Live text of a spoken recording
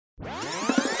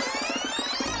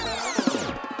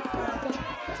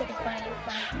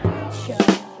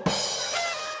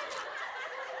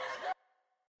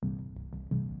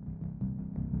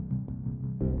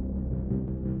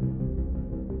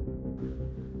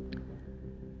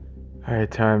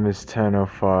Alright, time is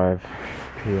 10:05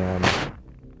 p.m.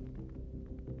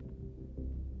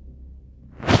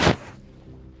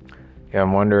 Yeah,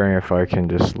 I'm wondering if I can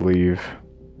just leave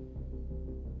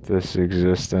this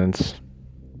existence.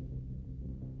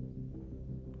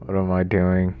 What am I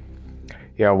doing?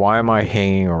 Yeah, why am I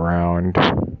hanging around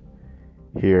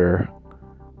here?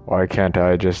 Why can't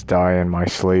I just die in my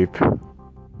sleep?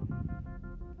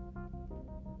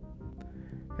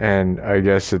 And I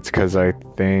guess it's because I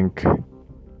think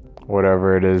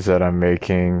whatever it is that I'm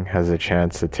making has a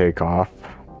chance to take off.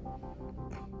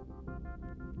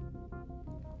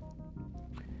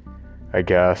 I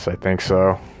guess, I think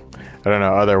so. I don't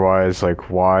know, otherwise,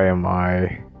 why am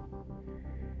I...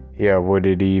 Yeah, would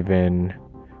it even...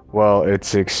 Well,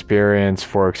 it's experience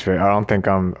for experience. I don't think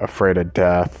I'm afraid of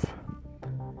death.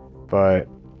 But...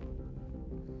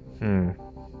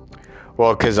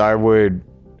 Well, because I would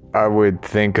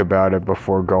think about it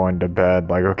before going to bed.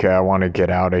 Like, okay, I want to get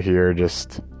out of here.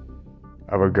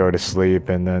 I would go to sleep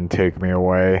and then take me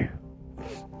away.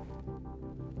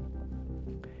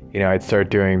 I'd start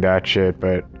doing that shit,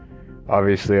 but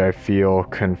obviously I feel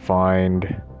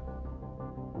confined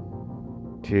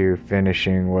to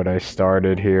finishing what I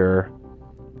started here.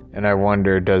 And I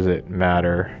wonder, does it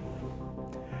matter?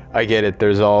 I get it,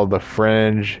 there's all the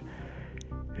fringe,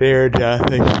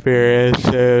 near-death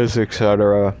experiences,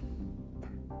 etc.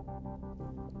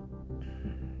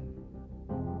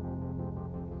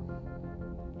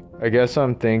 I guess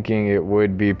I'm thinking it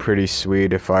would be pretty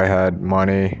sweet if I had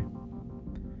money.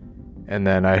 And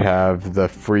then I have the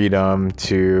freedom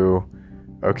to,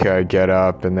 okay, I get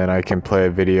up and then I can play a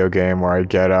video game where I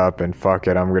get up and fuck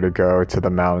it, I'm gonna go to the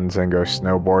mountains and go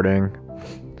snowboarding.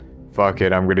 Fuck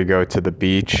it, I'm gonna go to the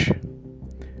beach.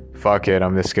 Fuck it,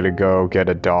 I'm just gonna go get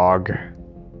a dog.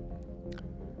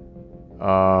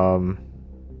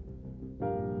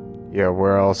 Yeah,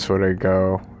 where else would I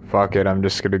go? Fuck it, I'm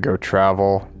just gonna go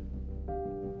travel.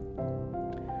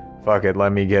 Fuck it,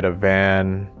 let me get a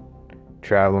van.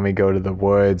 Travel, let me go to the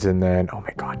woods, and then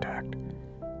contact.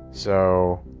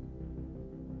 So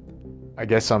I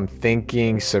guess I'm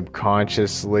thinking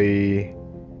subconsciously,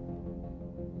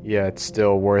 yeah, it's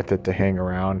still worth it to hang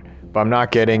around, but I'm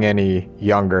not getting any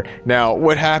younger. Now,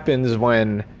 what happens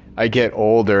when I get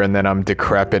older and then I'm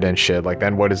decrepit and shit? Like,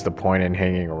 then what is the point in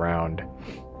hanging around?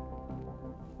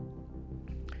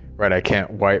 Right, I can't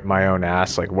wipe my own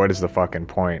ass. Like, what is the fucking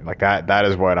point? Like, that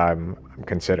is what I'm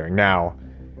considering. Now,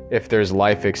 if there's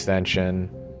life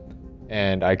extension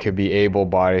and I could be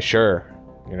able-bodied, sure,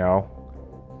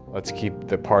 let's keep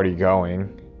the party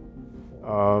going.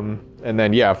 And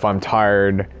then, yeah, if I'm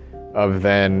tired of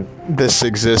then this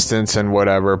existence and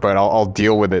whatever, but I'll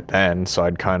deal with it then. So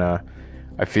I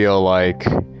feel like,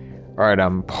 all right,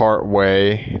 I'm part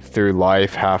way through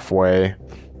life, halfway.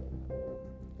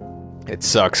 It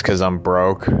sucks because I'm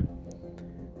broke.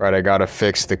 Right, I gotta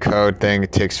fix the code thing.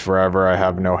 It takes forever. I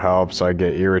have no help, so I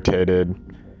get irritated.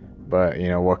 But,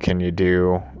 what can you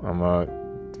do? I'm a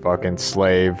fucking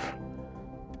slave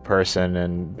person,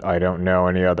 and I don't know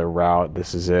any other route.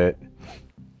 This is it.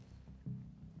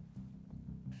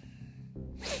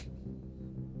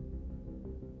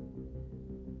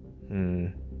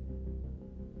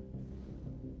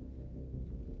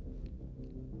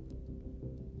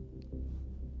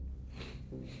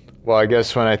 Well, I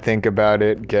guess when I think about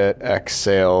it, get X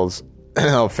sales.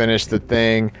 I'll finish the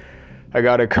thing. I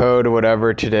got a code or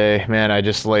whatever today. Man, I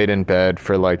just laid in bed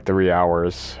for 3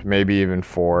 hours, maybe even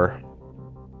 4.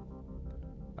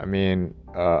 I mean,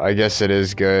 I guess it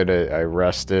is good. I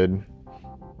rested.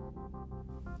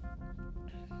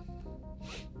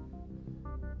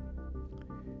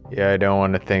 Yeah, I don't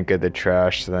want to think of the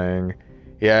trash thing.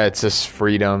 Yeah, it's just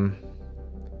freedom.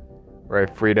 Right,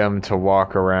 freedom to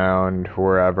walk around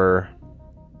wherever.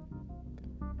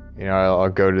 I'll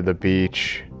go to the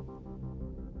beach.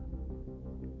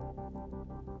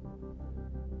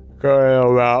 Go to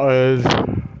the mountains.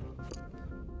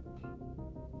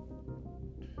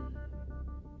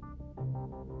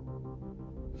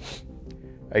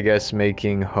 I guess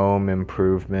making home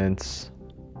improvements.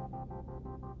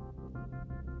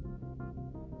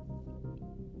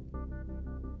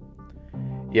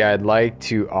 Yeah, I'd like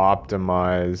to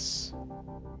optimize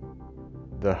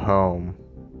the home.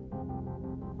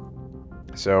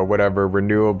 So whatever,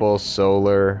 renewable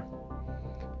solar,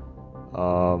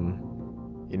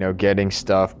 getting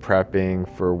stuff, prepping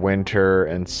for winter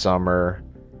and summer,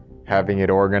 having it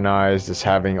organized, just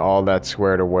having all that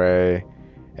squared away.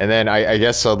 And then I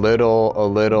guess a little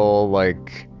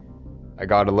I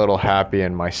got a little happy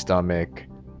in my stomach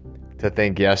to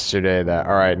think yesterday that,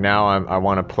 all right, now I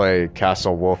want to play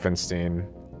Castle Wolfenstein.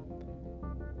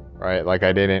 right? Like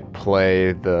I didn't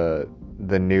play the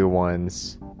new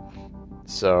ones.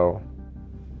 So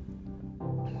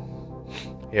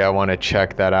yeah, I want to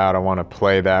check that out. I want to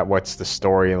play that. What's the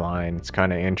storyline? It's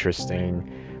kind of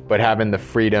interesting. But having the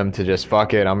freedom to just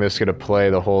fuck it, I'm just going to play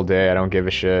the whole day. I don't give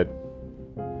a shit.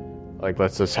 Like,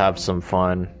 let's just have some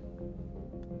fun.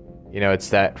 You know, it's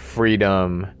that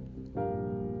freedom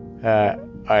that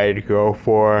I'd go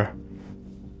for.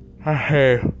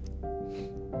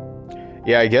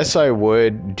 Yeah, I guess I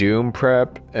would doom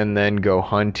prep and then go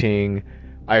hunting.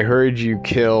 I heard you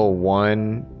kill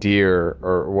one deer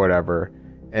or whatever,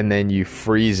 and then you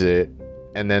freeze it,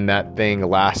 and then that thing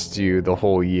lasts you the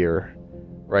whole year,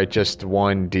 right? Just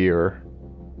one deer.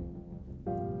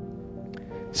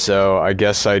 So I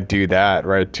guess I'd do that,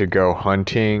 right? To go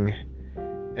hunting,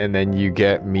 and then you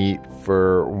get meat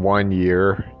for 1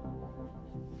 year.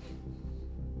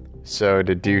 So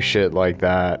to do shit like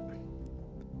that,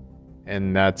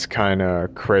 and that's kind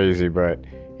of crazy, but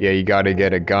yeah, you got to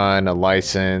get a gun, a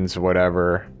license,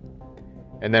 whatever.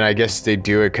 And then I guess they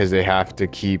do it because they have to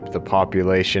keep the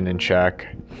population in check.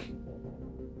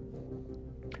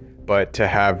 But to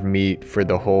have meat for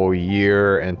the whole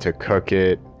year and to cook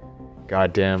it,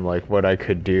 goddamn, like what I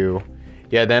could do.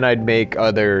 Yeah, then I'd make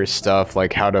other stuff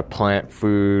like how to plant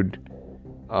food,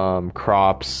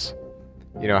 crops,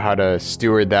 you know, how to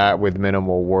steward that with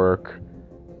minimal work,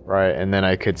 right? And then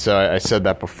I could, so I said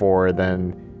that before,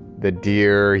 then the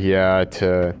deer,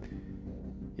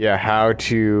 how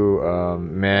to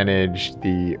manage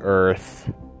the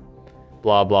earth,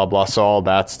 blah, blah, blah, so all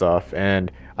that stuff.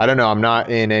 And I don't know, I'm not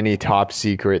in any top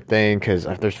secret thing, because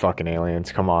there's fucking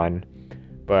aliens, come on.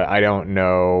 But I don't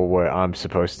know what I'm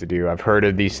supposed to do. I've heard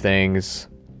of these things,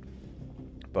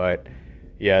 but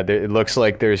yeah, it looks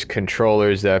like there's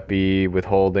controllers that be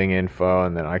withholding info,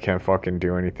 and then I can't fucking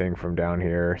do anything from down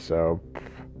here, so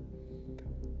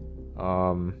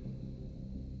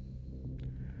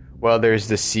well, there's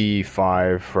the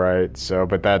C5, right? So,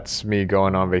 but that's me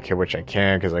going on vacation, which I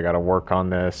can't because I got to work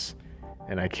on this,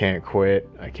 and I can't quit.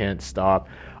 I can't stop.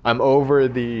 I'm over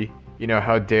the, you know,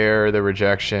 how dare the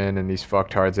rejection and these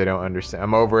fucktards, they don't understand.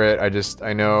 I'm over it.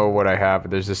 I know what I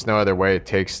have. There's just no other way. It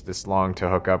takes this long to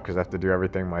hook up because I have to do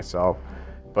everything myself.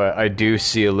 But I do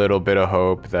see a little bit of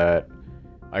hope that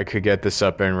I could get this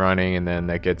up and running, and then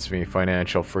that gets me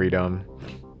financial freedom.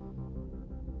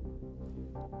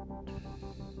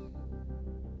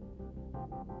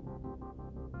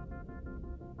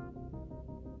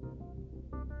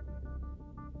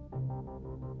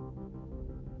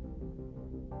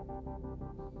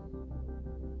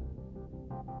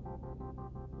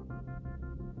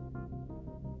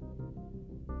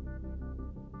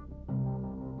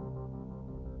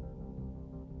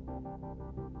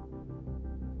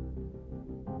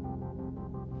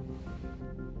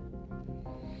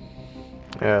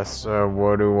 Yeah, so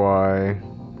what do I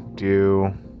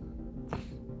do?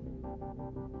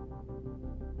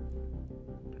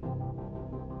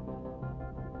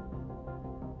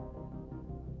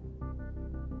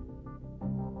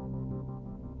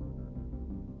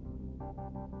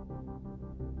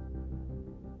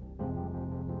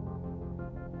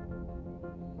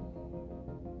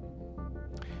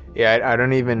 Yeah, I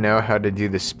don't even know how to do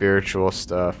the spiritual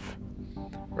stuff,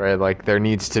 right? Like, there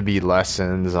needs to be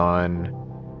lessons on,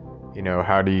 you know,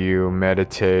 how do you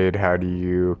meditate, how do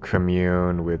you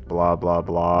commune with blah, blah,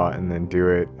 blah, and then do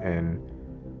it in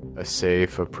a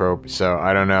safe, appropriate, so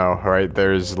I don't know, right?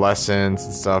 There's lessons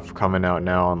and stuff coming out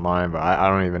now online, but I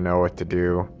don't even know what to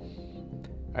do.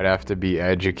 I'd have to be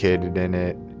educated in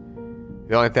it.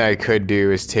 The only thing I could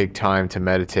do is take time to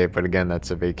meditate, but again,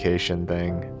 that's a vacation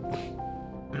thing.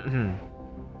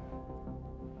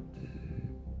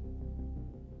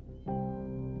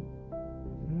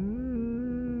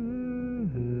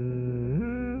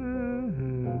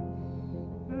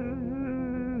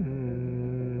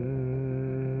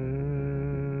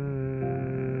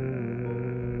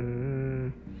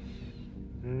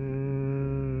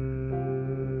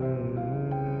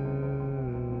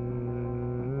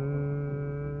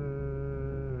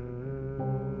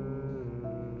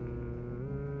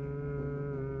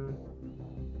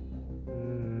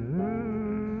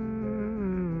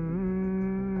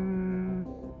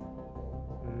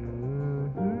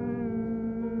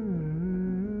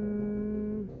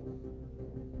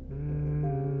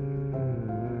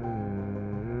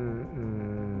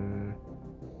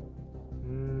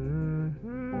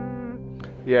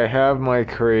 Yeah, I have my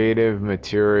creative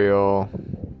material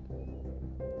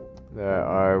that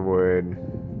I would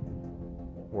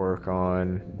work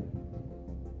on.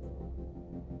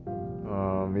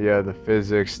 Yeah, the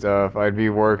physics stuff. I'd be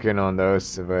working on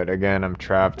those, but again, I'm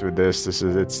trapped with this.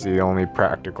 It's the only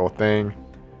practical thing,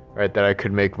 right? That I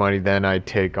could make money. Then I'd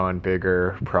take on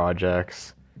bigger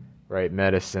projects, right?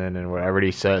 Medicine and what I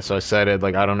already said. So I said it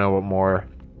like I don't know what more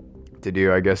to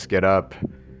do. I guess get up,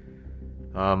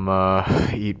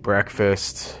 eat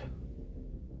breakfast,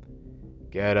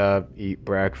 eat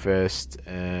breakfast,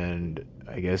 and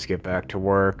I guess get back to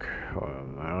work.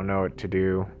 I don't know what to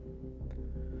do.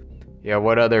 Yeah,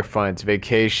 what other funds?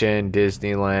 Vacation,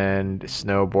 Disneyland,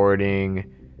 snowboarding,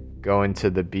 going to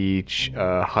the beach,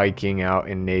 hiking out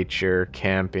in nature,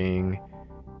 camping,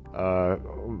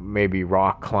 maybe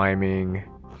rock climbing,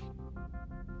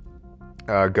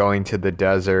 going to the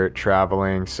desert,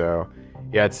 traveling. So,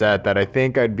 yeah, it's that I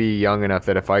think I'd be young enough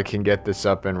that if I can get this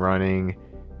up and running,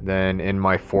 then in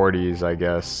my 40s, I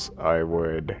guess I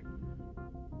would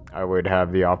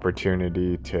have the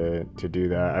opportunity to do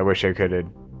that. I wish I could have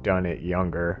done it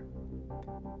younger,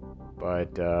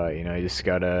 but you just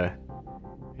gotta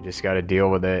deal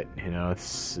with it.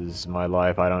 This is my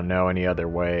life. I don't know any other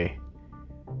way.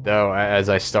 Though, as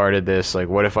I started this, like,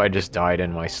 what if I just died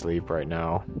in my sleep right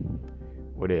now?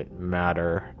 Would it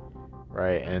matter,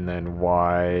 right? And then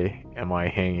why am I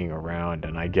hanging around?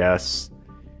 And I guess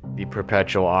the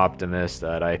perpetual optimist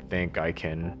that I think I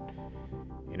can,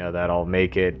 that I'll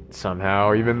make it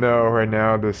somehow, even though right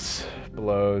now this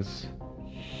blows.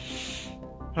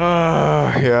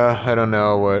 Yeah, I don't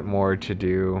know what more to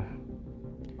do.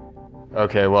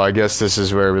 Okay, well, I guess this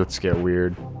is where let's get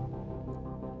weird.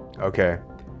 Okay.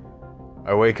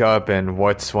 I wake up and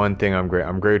what's one thing I'm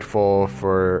grateful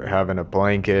for having a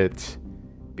blanket,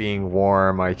 being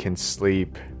warm, I can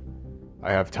sleep.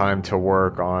 I have time to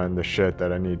work on the shit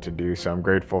that I need to do, so I'm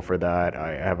grateful for that.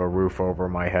 I have a roof over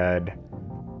my head.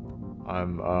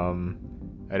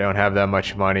 I don't have that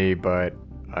much money, but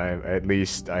at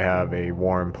least I have a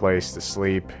warm place to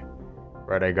sleep,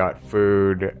 right? I got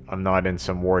food, I'm not in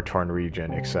some war-torn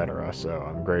region, etc. So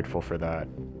I'm grateful for that.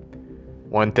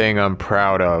 One thing I'm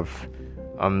proud of,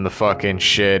 I'm the fucking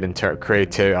shit in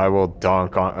creativity. I will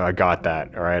dunk on, I got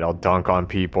that, alright? I'll dunk on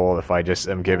people if I just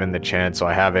am given the chance, so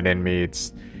I have it in me.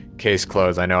 It's case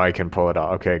closed, I know I can pull it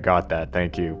off. Okay, got that,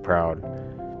 thank you, proud.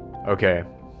 Okay,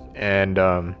 and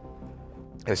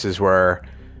this is where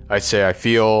I say I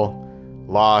feel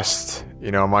lost.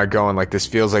 Am I going like this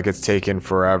feels like it's taken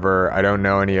forever? I don't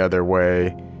know any other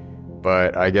way,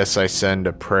 but I guess I send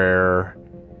a prayer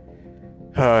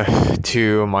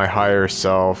to my higher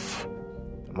self,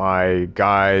 my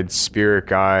guides, spirit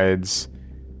guides,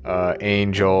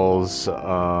 angels,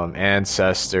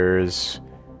 ancestors,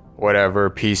 whatever,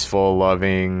 peaceful,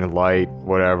 loving, light,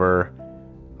 whatever.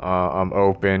 I'm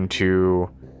open to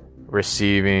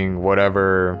receiving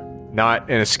whatever, not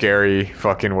in a scary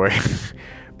fucking way,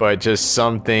 but just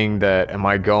something that, am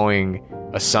I going,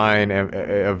 a sign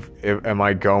of am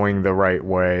I going the right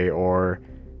way, or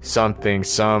something,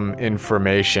 some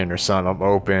information or something. I'm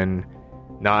open,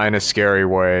 not in a scary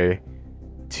way,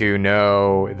 to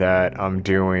know that I'm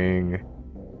doing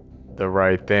the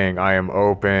right thing. I am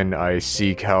open, I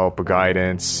seek help,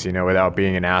 guidance, without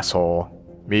being an asshole.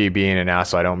 Me being an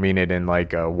asshole, I don't mean it in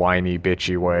like a whiny,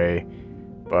 bitchy way,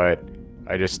 but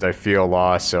I feel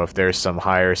lost. So if there's some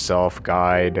higher self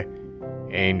guide,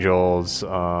 angels,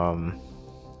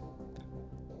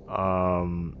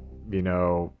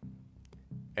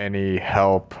 any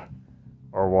help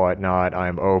or whatnot,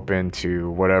 I'm open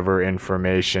to whatever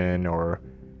information or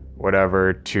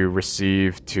whatever to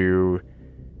receive, to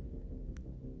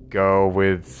go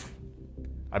with,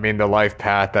 the life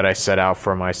path that I set out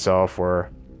for myself, where,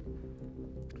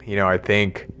 I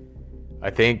think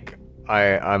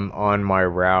I'm on my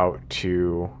route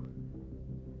to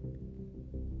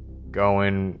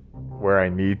going where I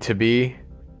need to be.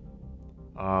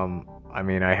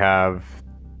 I have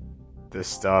the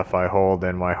stuff I hold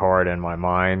in my heart and my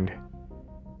mind,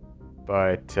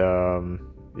 but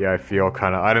I feel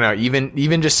kind of, I don't know,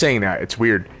 even just saying that, it's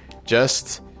weird.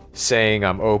 Just saying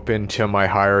I'm open to my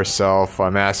higher self,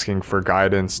 I'm asking for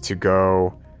guidance to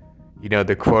go,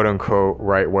 the quote-unquote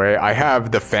right way. I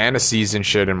have the fantasies and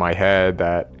shit in my head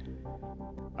that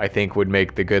I think would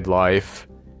make the good life,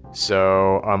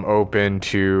 so I'm open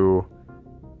to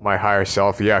my higher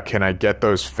self. Yeah, can I get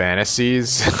those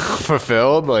fantasies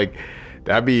fulfilled? Like,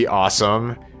 that'd be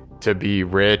awesome, to be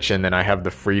rich, and then I have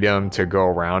the freedom to go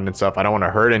around and stuff. I don't want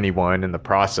to hurt anyone in the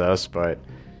process, but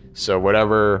so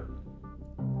whatever,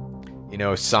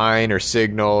 sign or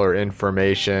signal or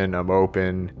information, I'm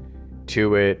open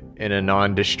to it in a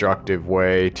non-destructive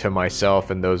way to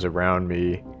myself and those around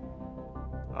me.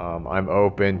 I'm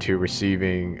open to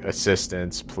receiving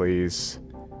assistance, please.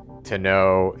 to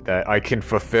know that I can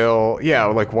fulfill, yeah,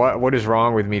 like what is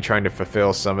wrong with me trying to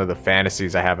fulfill some of the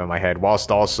fantasies I have in my head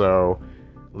whilst also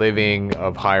living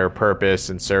of higher purpose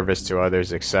and service to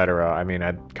others, etc. I mean,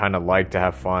 I'd kind of like to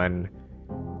have fun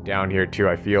down here too.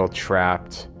 I feel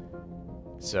trapped.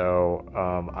 So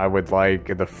I would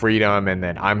like the freedom, and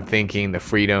then I'm thinking the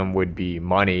freedom would be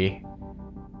money.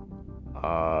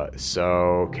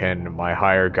 So can my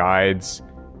higher guides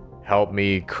help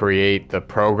me create the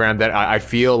program that I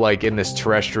feel like in this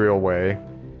terrestrial way,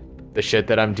 the shit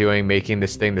that I'm doing, making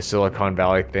this thing, the Silicon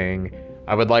Valley thing,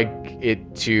 I would like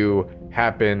it to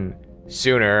happen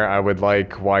sooner. I would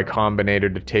like Y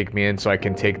Combinator to take me in so I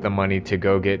can take the money to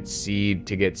go get seed,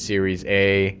 to get Series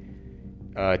A,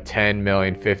 10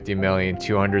 million, 50 million,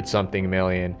 200 something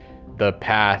million, the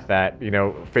path that, you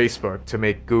know, Facebook, to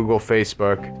make Google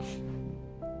Facebook,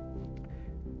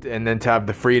 and then to have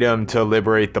the freedom to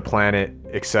liberate the planet,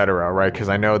 etc., right? Because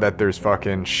I know that there's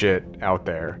fucking shit out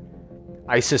there.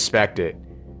 I suspect it.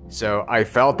 So I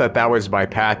felt that that was my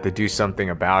path to do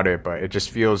something about it, but it just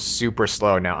feels super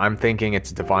slow. Now I'm thinking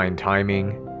it's divine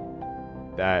timing,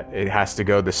 that it has to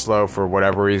go this slow for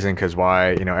whatever reason, because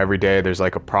why, you know, every day there's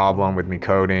like a problem with me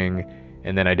coding,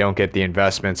 and then I don't get the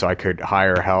investment, so I could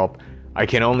hire help. I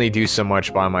can only do so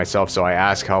much by myself, so I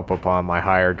ask help upon my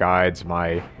higher guides,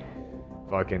 my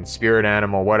fucking spirit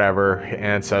animal, whatever,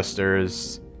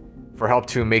 ancestors, for help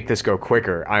to make this go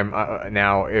quicker. I'm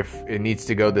now, if it needs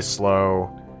to go this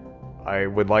slow, I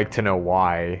would like to know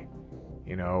why,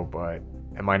 you know, but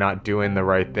am I not doing the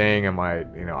right thing? Am I,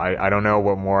 you know, I don't know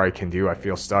what more I can do. I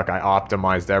feel stuck. I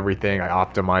optimized everything. I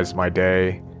optimized my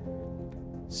day.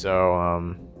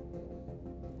 So,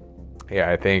 yeah,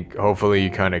 I think hopefully you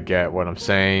kind of get what I'm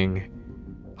saying.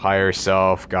 Higher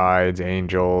self, guides,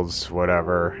 angels,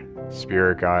 whatever,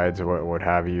 spirit guides, what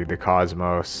have you, the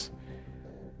cosmos.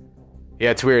 Yeah,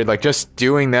 it's weird. Like, just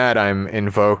doing that, I'm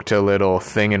invoked a little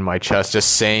thing in my chest.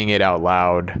 Just saying it out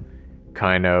loud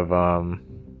kind of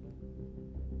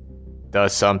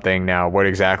does something. Now, what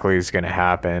exactly is going to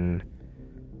happen?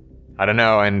 I don't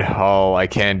know, and all I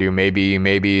can do,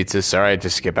 maybe it's just, alright,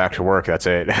 just get back to work, that's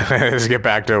it. Just get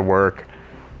back to work.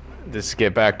 Just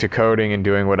get back to coding and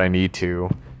doing what I need to.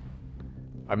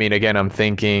 I mean, again, I'm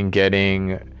thinking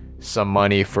getting some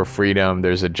money for freedom,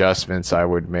 there's adjustments I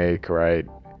would make, right?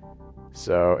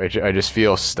 So I just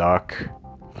feel stuck,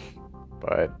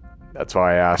 but that's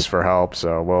why I asked for help.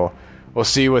 So we'll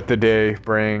see what the day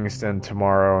brings and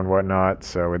tomorrow and whatnot.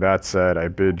 So with that said, I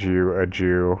bid you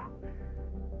adieu.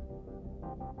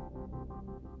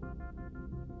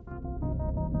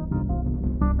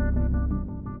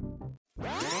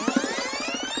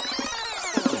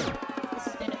 This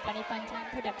has been a Funny Fun Time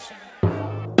production.